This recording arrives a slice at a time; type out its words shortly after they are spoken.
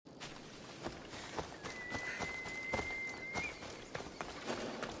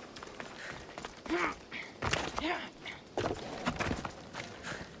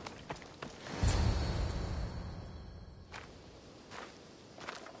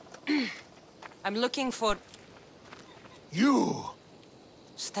I'm looking for... You!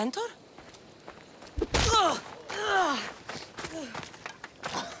 Stentor?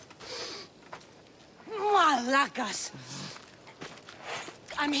 Malacas!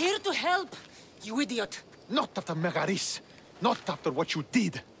 I'm here to help, you idiot. Not after Megaris. Not after what you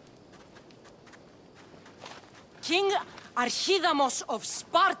did. King Archidamos of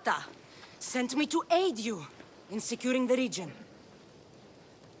Sparta sent me to aid you in securing the region.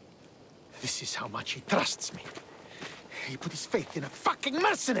 This is how much he trusts me. He put his faith in a fucking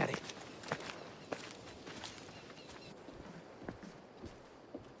mercenary!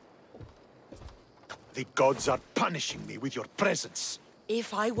 The gods are punishing me with your presence.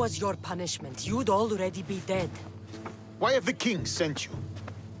 If I was your punishment, you'd already be dead. Why have the king sent you?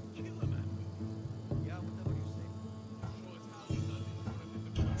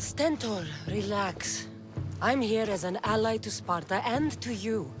 Stentor, relax. I'm here as an ally to Sparta and to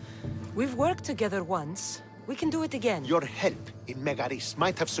you. We've worked together once. We can do it again. Your help in Megaris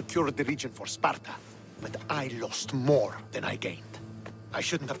might have secured the region for Sparta, but I lost more than I gained. I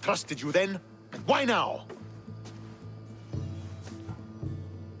shouldn't have trusted you then, and why now?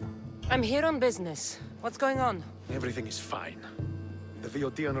 I'm here on business. What's going on? Everything is fine. The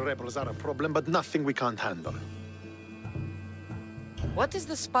Boeotian rebels are a problem, but nothing we can't handle. What is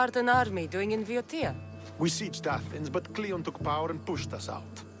the Spartan army doing in Boeotia? We sieged Athens, but Cleon took power and pushed us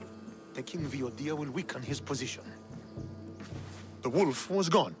out. Taking Boeotia will weaken his position. The wolf was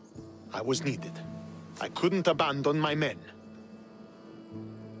gone. I was needed. I couldn't abandon my men.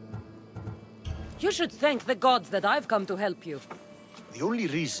 You should thank the gods that I've come to help you. The only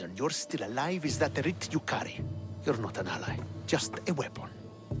reason you're still alive is that writ you carry. You're not an ally, just a weapon.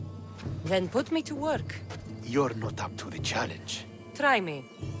 Then put me to work. You're not up to the challenge. Try me.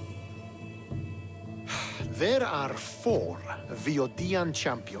 There are 4 Boeotian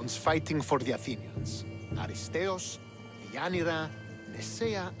champions fighting for the Athenians. Aristeos, Yanira,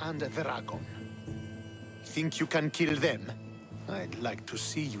 Nesea, and Dragon. Think you can kill them? I'd like to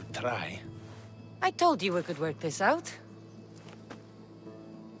see you try. I told you we could work this out.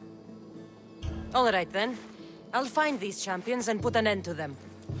 All right, then. I'll find these champions and put an end to them.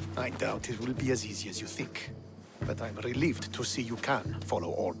 I doubt it will be as easy as you think. But I'm relieved to see you can follow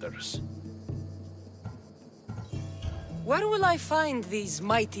orders. Where will I find these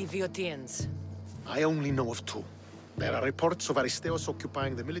mighty Boeotians? I only know of 2. There are reports of Aristeos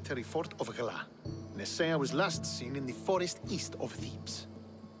occupying the military fort of Gela. Nesea was last seen in the forest east of Thebes.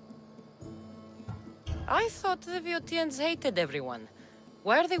 I thought the Boeotians hated everyone.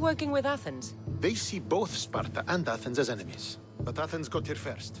 Why are they working with Athens? They see both Sparta and Athens as enemies. But Athens got here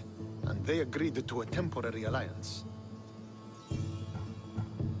first, and they agreed to a temporary alliance.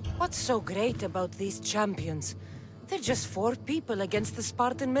 What's so great about these champions? They're just 4 people against the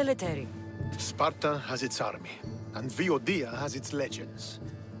Spartan military. Sparta has its army, and Boeotia has its legends.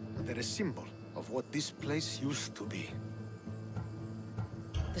 They're a symbol of what this place used to be.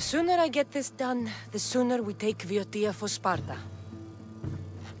 The sooner I get this done, the sooner we take Boeotia for Sparta.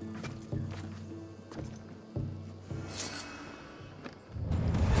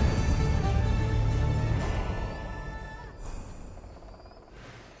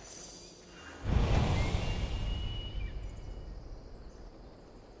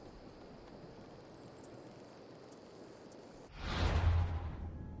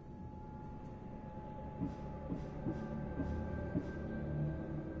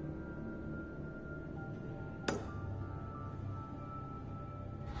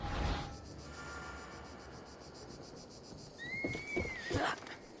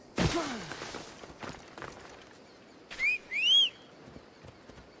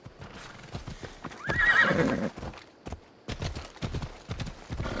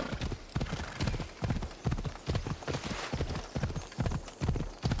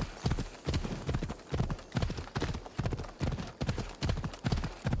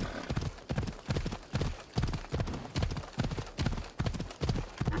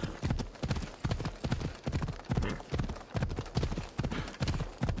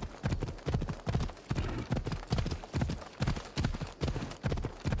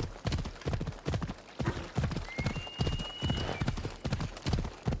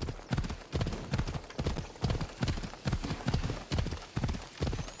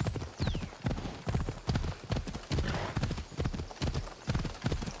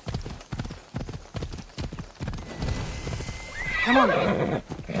 Come on.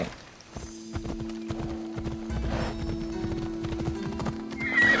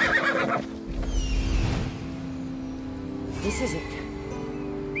 This is it.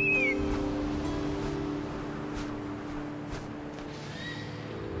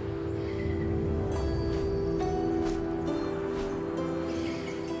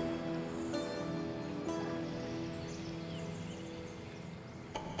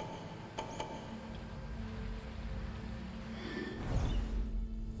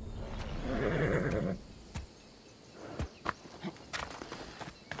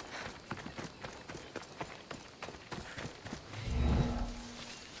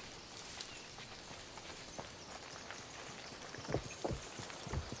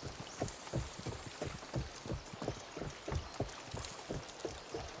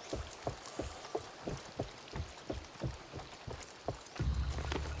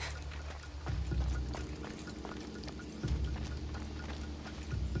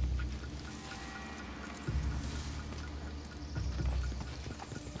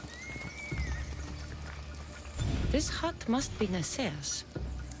 This hut must be Nasea's.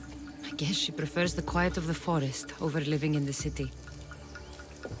 I guess she prefers the quiet of the forest over living in the city.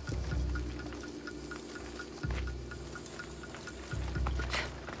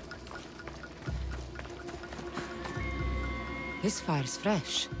 This fire's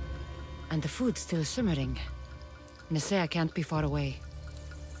fresh, and the food's still simmering. Nasea can't be far away.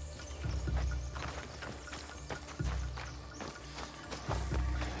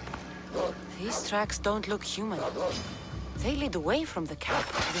 These tracks don't look human. They lead away from the camp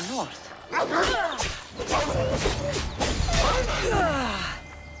to the north.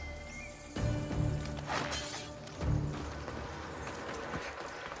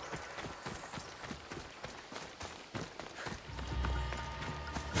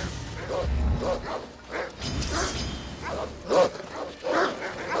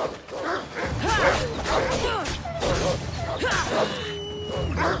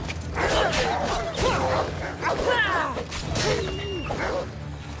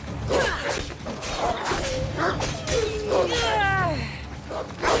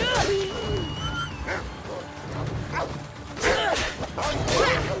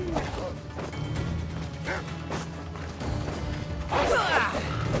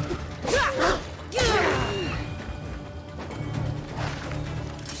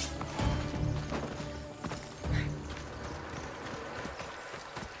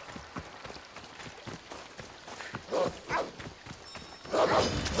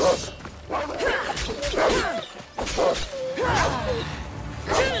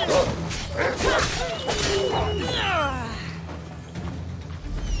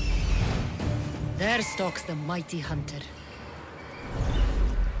 There stalks the mighty hunter.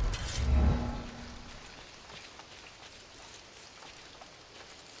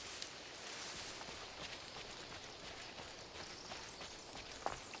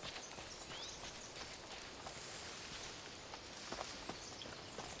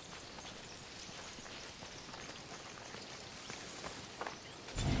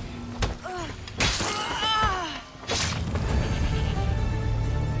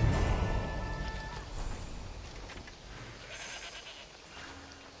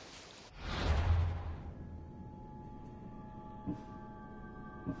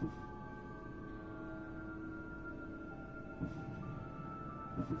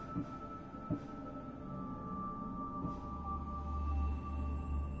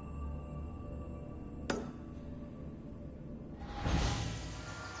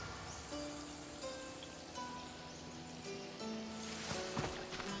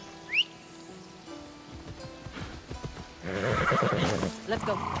 Let's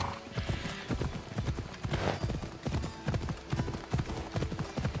go.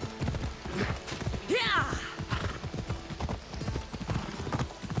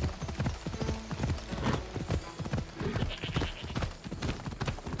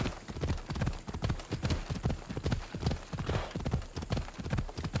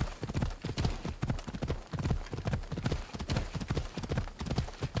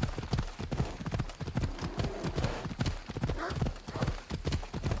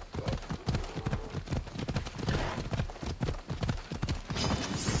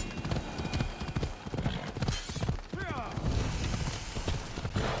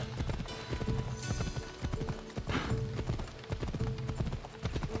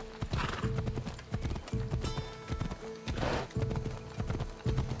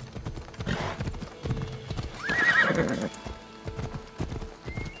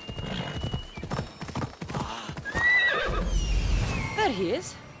 There he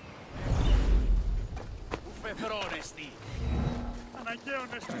is.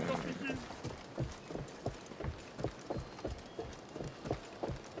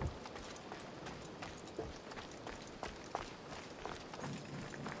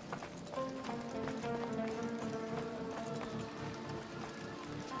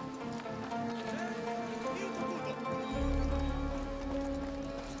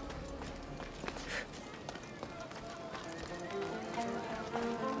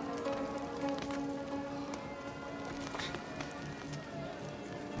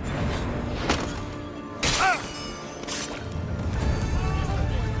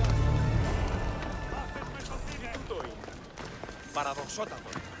 Παραδοξότατο.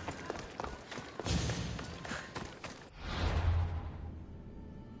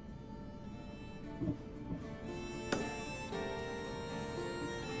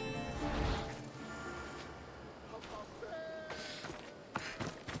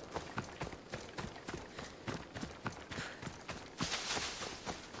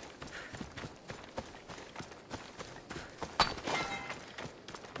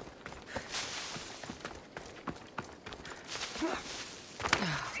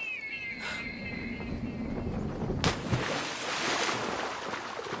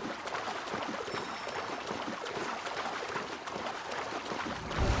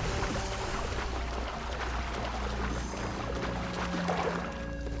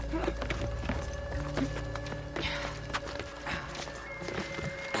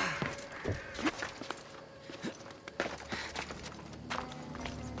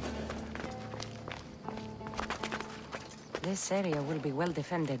 This area will be well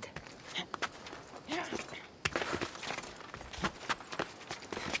defended.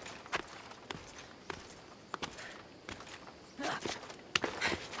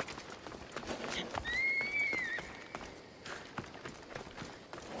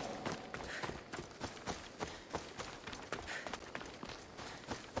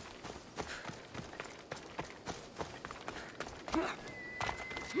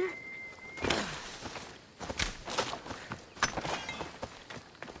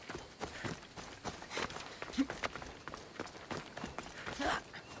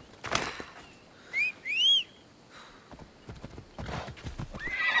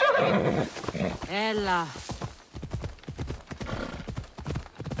 Ella.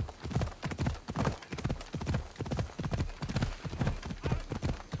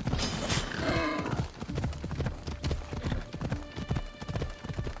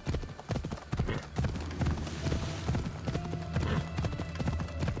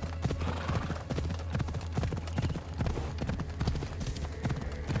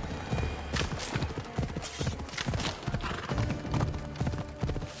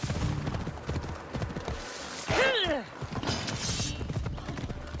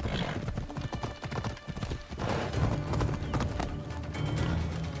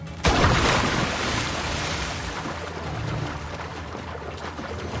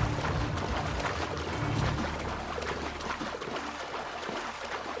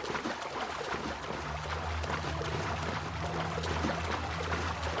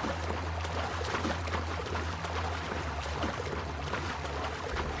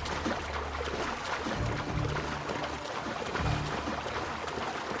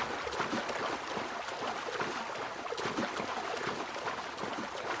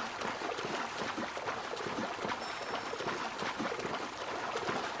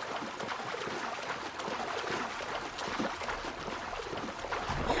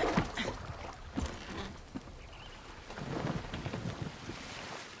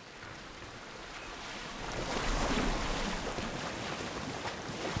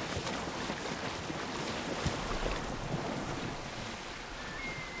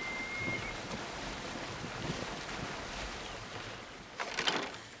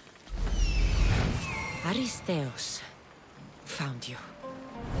 Aristeos found you.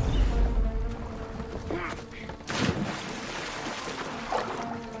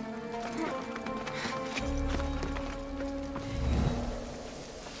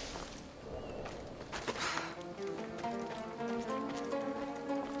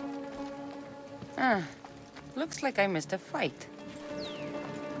 Looks like I missed a fight.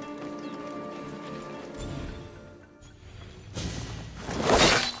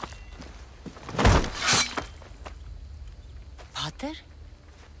 Potter?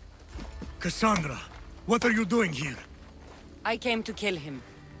 Cassandra, what are you doing here? I came to kill him.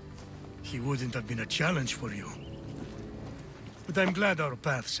 He wouldn't have been a challenge for you. But I'm glad our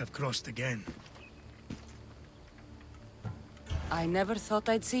paths have crossed again. I never thought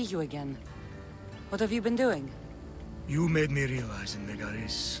I'd see you again. What have you been doing? You made me realize in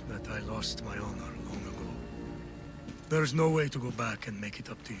Megaris that I lost my honor long ago. There's no way to go back and make it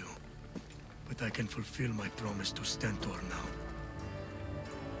up to you. But I can fulfill my promise to Stentor now.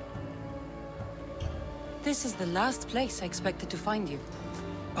 This is the last place I expected to find you.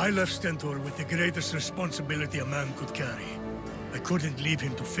 I left Stentor with the greatest responsibility a man could carry. I couldn't leave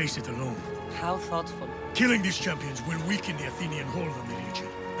him to face it alone. How thoughtful. Killing these champions will weaken the Athenian hold on the region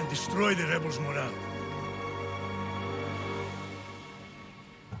and destroy the rebels' morale.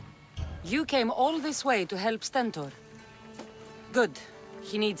 You came all this way to help Stentor. Good.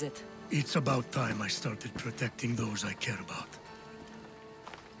 He needs it. It's about time I started protecting those I care about.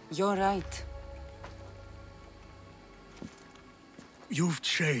 You're right. You've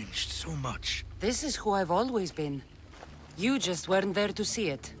changed so much. This is who I've always been. You just weren't there to see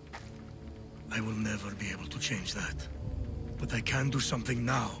it. I will never be able to change that. But I can do something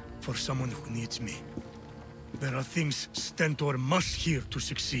now for someone who needs me. There are things Stentor must hear to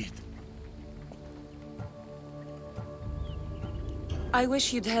succeed. I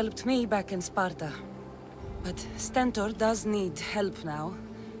wish you'd helped me back in Sparta. But Stentor does need help now,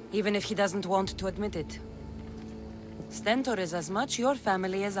 even if he doesn't want to admit it. Stentor is as much your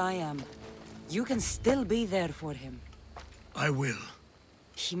family as I am. You can still be there for him. I will.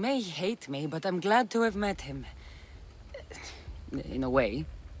 He may hate me, but I'm glad to have met him. In a way.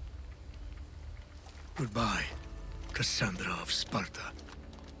 Goodbye, Cassandra of Sparta.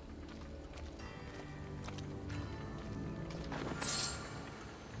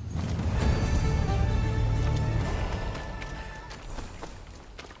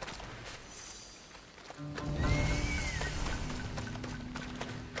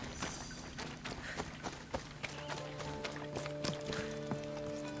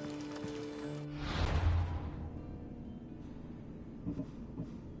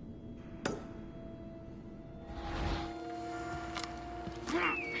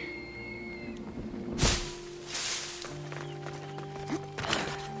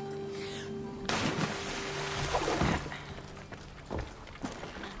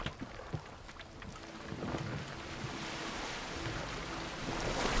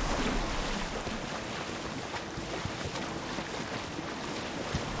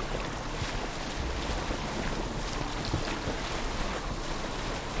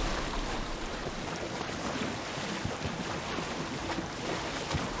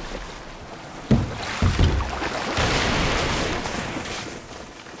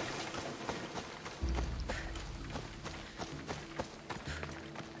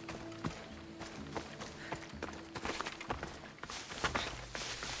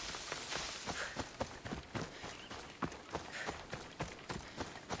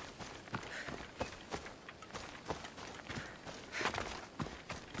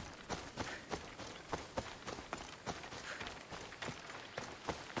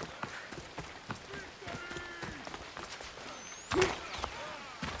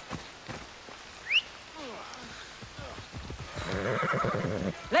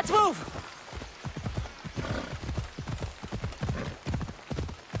 Move!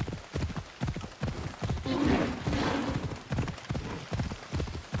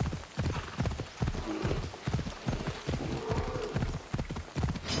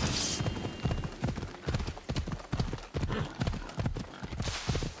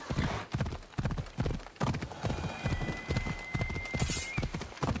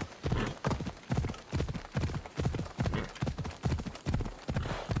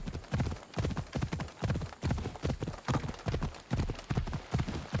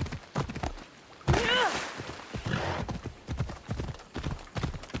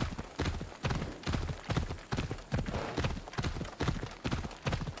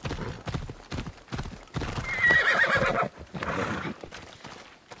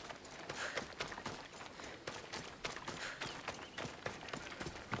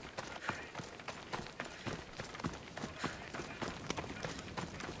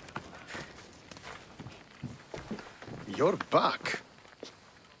 You're back.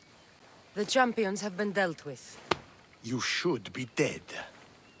 The champions have been dealt with. You should be dead.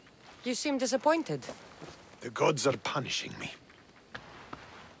 You seem disappointed. The gods are punishing me.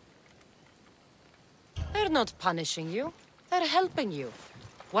 They're not punishing you. They're helping you.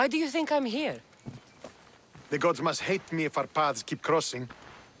 Why do you think I'm here? The gods must hate me if our paths keep crossing.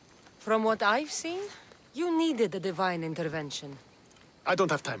 From what I've seen, you needed a divine intervention. I don't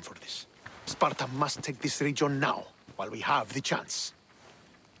have time for this. Sparta must take this region now, while we have the chance.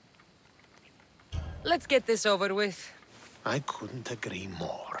 Let's get this over with. I couldn't agree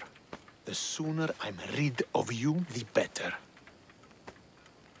more. The sooner I'm rid of you, the better.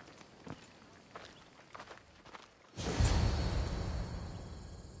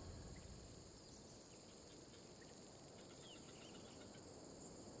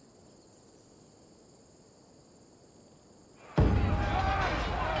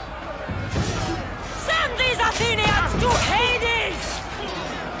 Send these Athenians to Hades!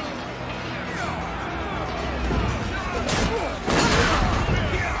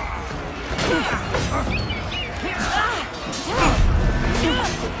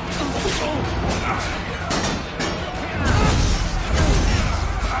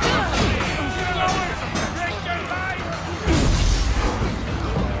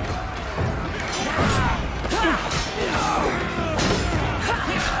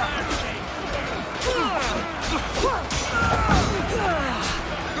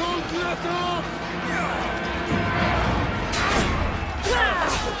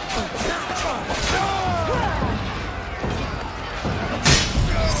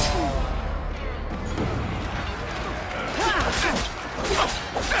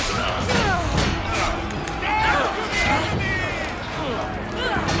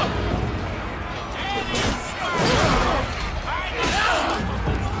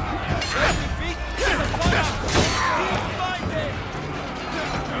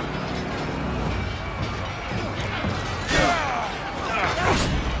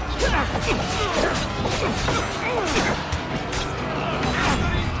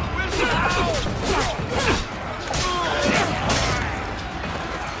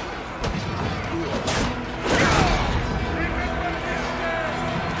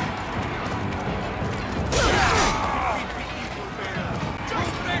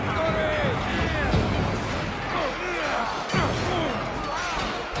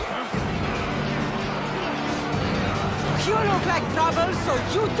 You look like trouble, so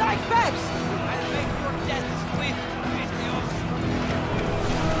you die first! I'll make your death swift, Christios.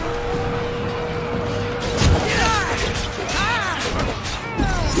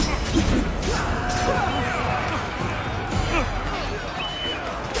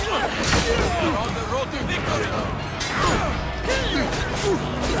 We're on the road to victory!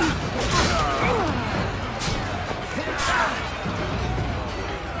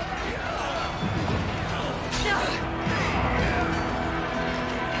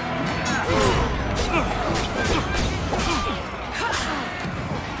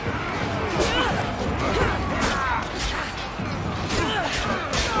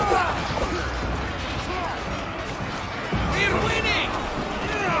 We're winning!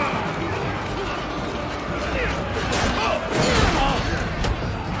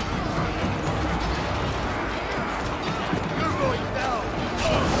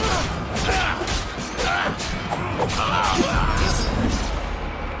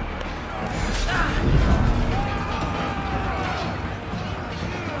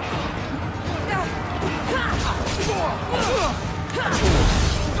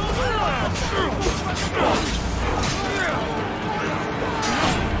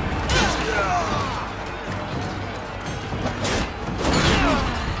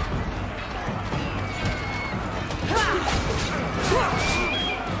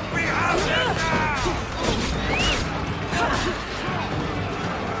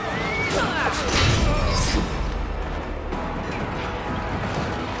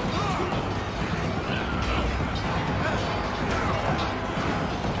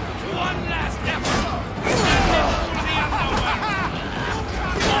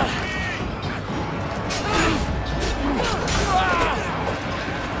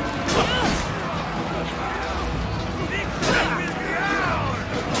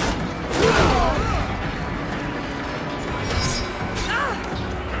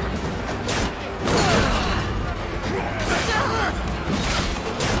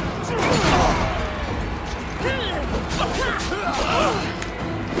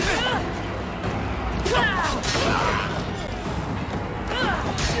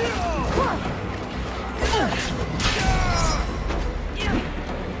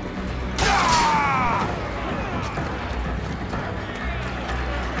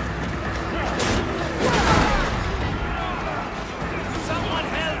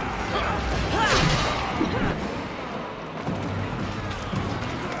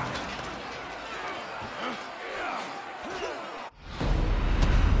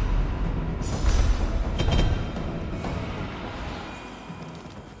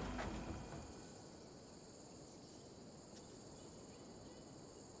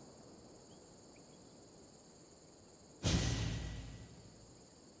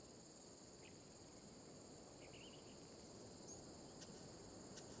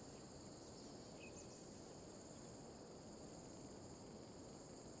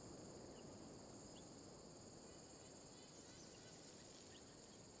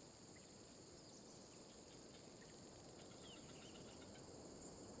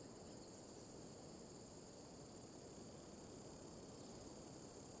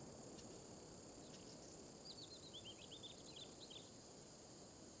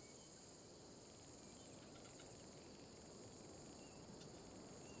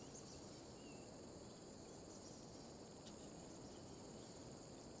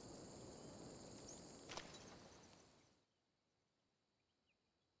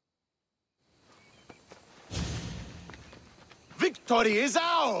 Victory is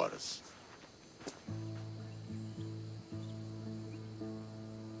ours!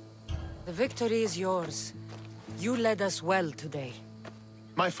 The victory is yours. You led us well today.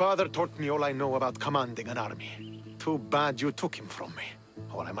 My father taught me all I know about commanding an army. Too bad you took him from me,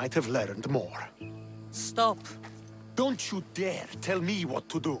 or I might have learned more. Stop. Don't you dare tell me what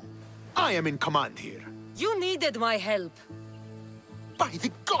to do. I am in command here. You needed my help. By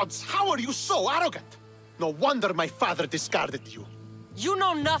the gods, how are you so arrogant? No wonder my father discarded you. You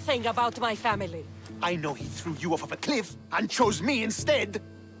know nothing about my family. I know he threw you off of a cliff and chose me instead.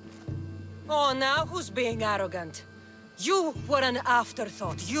 Oh, now who's being arrogant? You were an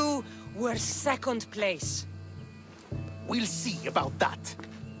afterthought. You were second place. We'll see about that.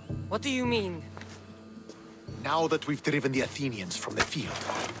 What do you mean? Now that we've driven the Athenians from the field,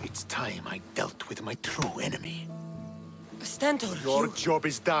 it's time I dealt with my true enemy. Stentor, Your job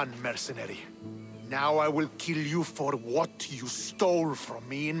is done, mercenary. Now I will kill you for what you stole from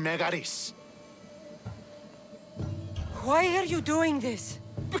me in Megaris. Why are you doing this?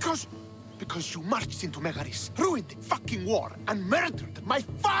 Because you marched into Megaris, ruined the fucking war, and murdered my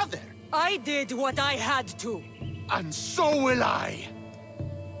father! I did what I had to. And so will I!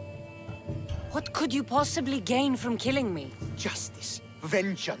 What could you possibly gain from killing me? Justice,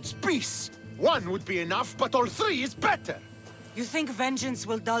 vengeance, peace! One would be enough, but all three is better! You think vengeance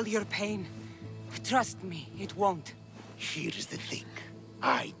will dull your pain? Trust me, it won't. Here is the thing.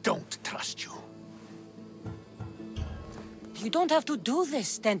 I don't trust you. You don't have to do this,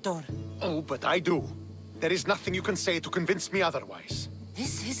 Stentor. Oh, but I do. There is nothing you can say to convince me otherwise.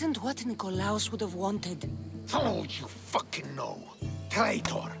 This isn't what Nikolaos would have wanted. Oh, you fucking know.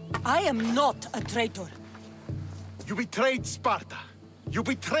 Traitor. I am not a traitor. You betrayed Sparta. You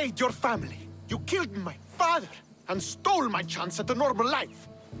betrayed your family. You killed my father and stole my chance at a normal life.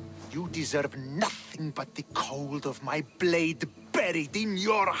 You deserve nothing but the cold of my blade buried in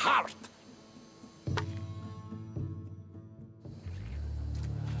your heart.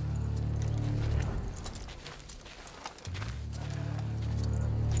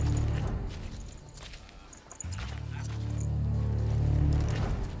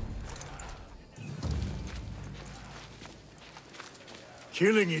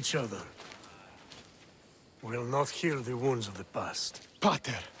 Killing each other will not heal the wounds of the past.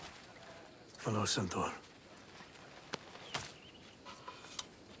 Pater. Hello, Centaur.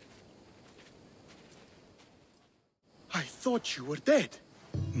 I thought you were dead.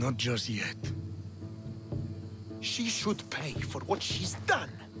 Not just yet. She should pay for what she's done.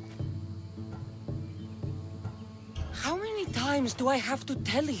 How many times do I have to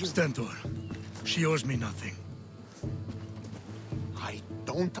tell you? Stentor, she owes me nothing. I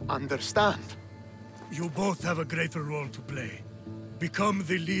don't understand. You both have a greater role to play. Become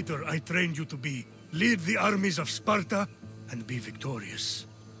the leader I trained you to be. Lead the armies of Sparta and be victorious.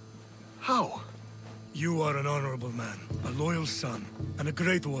 How? You are an honorable man, a loyal son, and a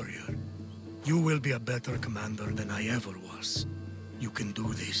great warrior. You will be a better commander than I ever was. You can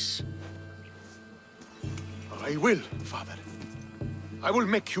do this. I will, Father. I will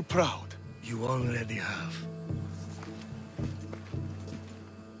make you proud. You already have.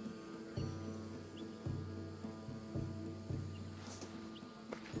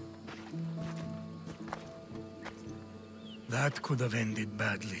 That could have ended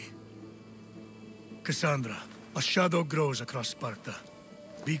badly. Cassandra, a shadow grows across Sparta.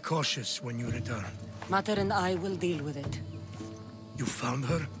 Be cautious when you return. Mater and I will deal with it. You found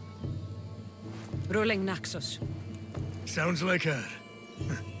her? Ruling Naxos. Sounds like her.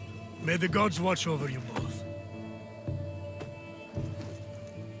 May the gods watch over you both.